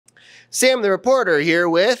Sam the reporter here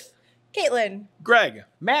with Caitlin. Greg.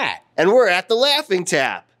 Matt. and we're at the Laughing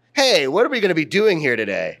Tap. Hey, what are we going to be doing here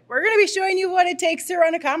today? We're going to be showing you what it takes to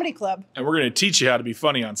run a comedy club. And we're going to teach you how to be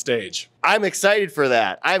funny on stage. I'm excited for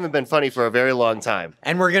that. I haven't been funny for a very long time.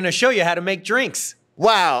 And we're gonna show you how to make drinks.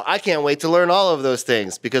 Wow, I can't wait to learn all of those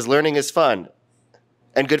things because learning is fun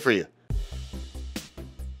and good for you.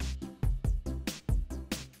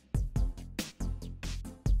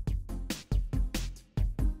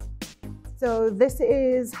 So this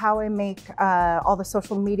is how I make all the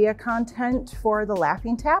social media content for the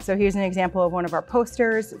Laughing Tap. So here's an example of one of our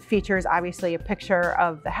posters. It features obviously a picture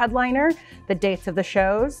of the headliner, the dates of the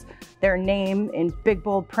shows, their name in big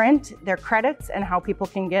bold print, their credits, and how people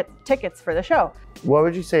can get tickets for the show. What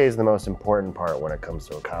would you say is the most important part when it comes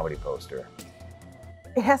to a comedy poster?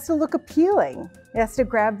 It has to look appealing. It has to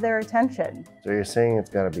grab their attention. So you're saying it's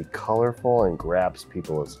got to be colorful and grabs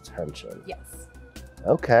people's attention. Yes.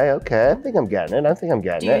 Okay. I think I'm getting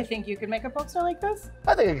it. Do you think you could make a poster like this?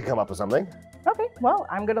 I think I can come up with something. Okay, well,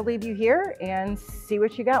 I'm gonna leave you here and see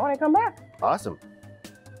what you got when I come back. Awesome.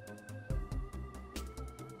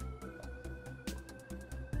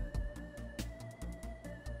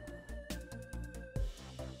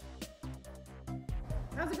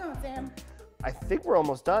 How's it going, Sam? I think we're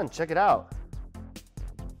almost done. Check it out.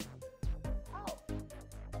 Oh,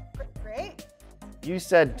 great. You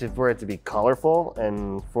said for it to be colorful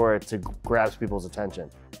and for it to grab people's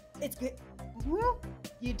attention. It's good.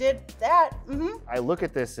 You did that. I look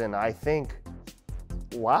at this and I think,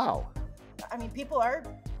 wow. I mean, people are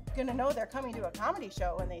gonna know they're coming to a comedy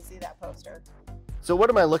show when they see that poster. So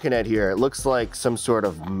what am I looking at here? It looks like some sort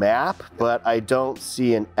of map, but I don't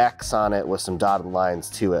see an X on it with some dotted lines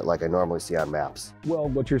to it like I normally see on maps. Well,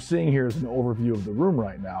 what you're seeing here is an overview of the room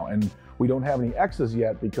right now, and we don't have any X's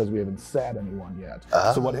yet because we haven't sat anyone yet.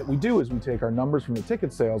 So what we do is we take our numbers from the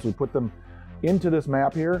ticket sales, we put them into this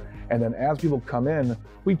map here, and then as people come in,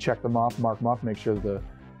 we check them off, mark them off, make sure that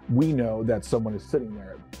we know that someone is sitting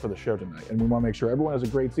there for the show tonight. And we want to make sure everyone has a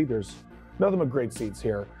great seat. There's nothing but great seats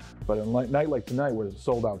here, but on a night like tonight where it's a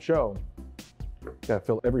sold out show, gotta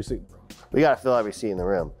fill every seat in the room. We gotta fill every seat in the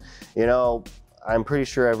room. You know, I'm pretty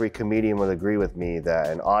sure every comedian would agree with me that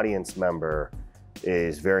an audience member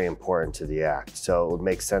is very important to the act. So it would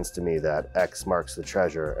make sense to me that X marks the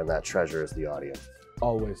treasure and that treasure is the audience.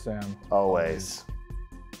 Always, Sam. Always.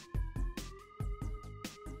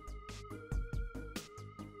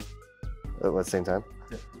 At the same time?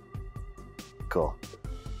 Yeah. Cool.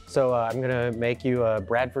 So I'm gonna make you a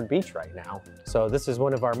Bradford Beach right now. So this is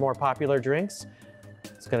one of our more popular drinks.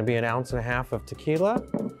 It's gonna be 1.5 ounces of tequila.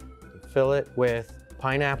 Fill it with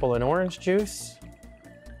pineapple and orange juice.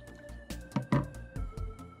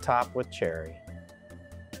 Top with cherry.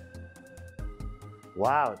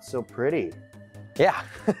 Wow, it's so pretty. Yeah,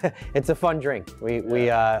 it's a fun drink.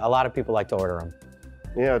 A lot of people like to order them.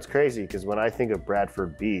 You know, it's crazy because when I think of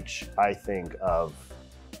Bradford Beach, I think of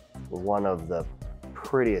one of the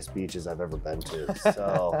prettiest beaches I've ever been to.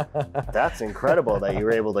 So that's incredible that you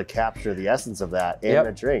were able to capture the essence of that in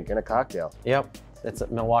a drink, in a cocktail. Yep, it's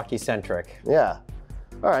Milwaukee centric. Yeah.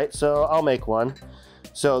 All right, so I'll make one.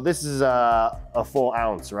 So this is a full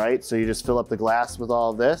ounce, right? So you just fill up the glass with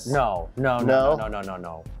all of this? No.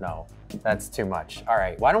 That's too much. All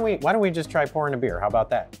right, why don't we just try pouring a beer? How about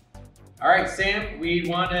that? All right, Sam, we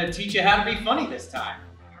want to teach you how to be funny this time.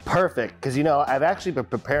 Perfect, because you know, I've actually been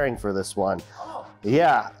preparing for this one. Oh.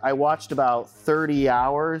 Yeah, I watched about 30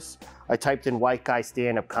 hours. I typed in white guy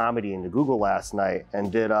stand-up comedy into Google last night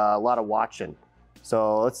and did a lot of watching.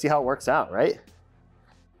 So let's see how it works out, right?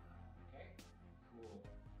 Okay, cool,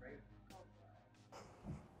 great.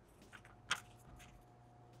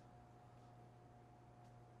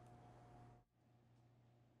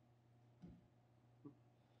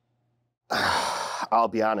 I'll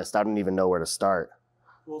be honest, I don't even know where to start.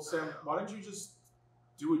 Well, Sam, why don't you just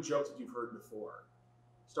do a joke that you've heard before?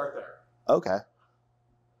 Start there. Okay.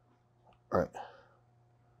 All right.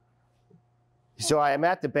 So I am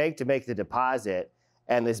at the bank to make the deposit,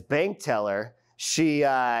 and this bank teller, she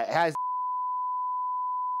has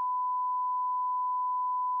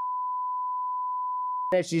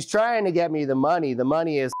and she's trying to get me the money. The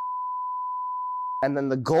money is and then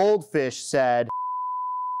the goldfish said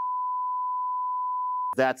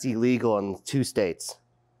that's illegal in 2 states.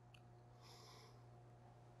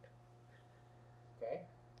 Okay.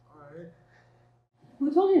 All right.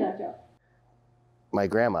 Who told you that joke? My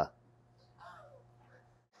grandma.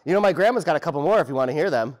 You know, my grandma's got a couple more if you want to hear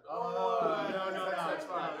them. Oh, no, that's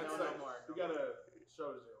fine. We got a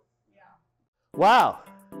show to do. Wow.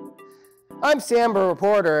 I'm Sam, the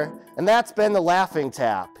reporter, and that's been the Laughing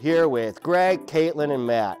Tap, here with Greg, Caitlin, and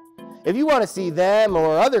Matt. If you want to see them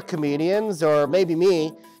or other comedians, or maybe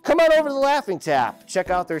me, come on over to the Laughing Tap. Check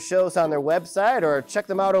out their shows on their website or check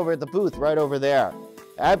them out over at the booth right over there.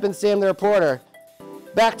 I've been Sam the Reporter.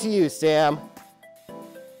 Back to you, Sam.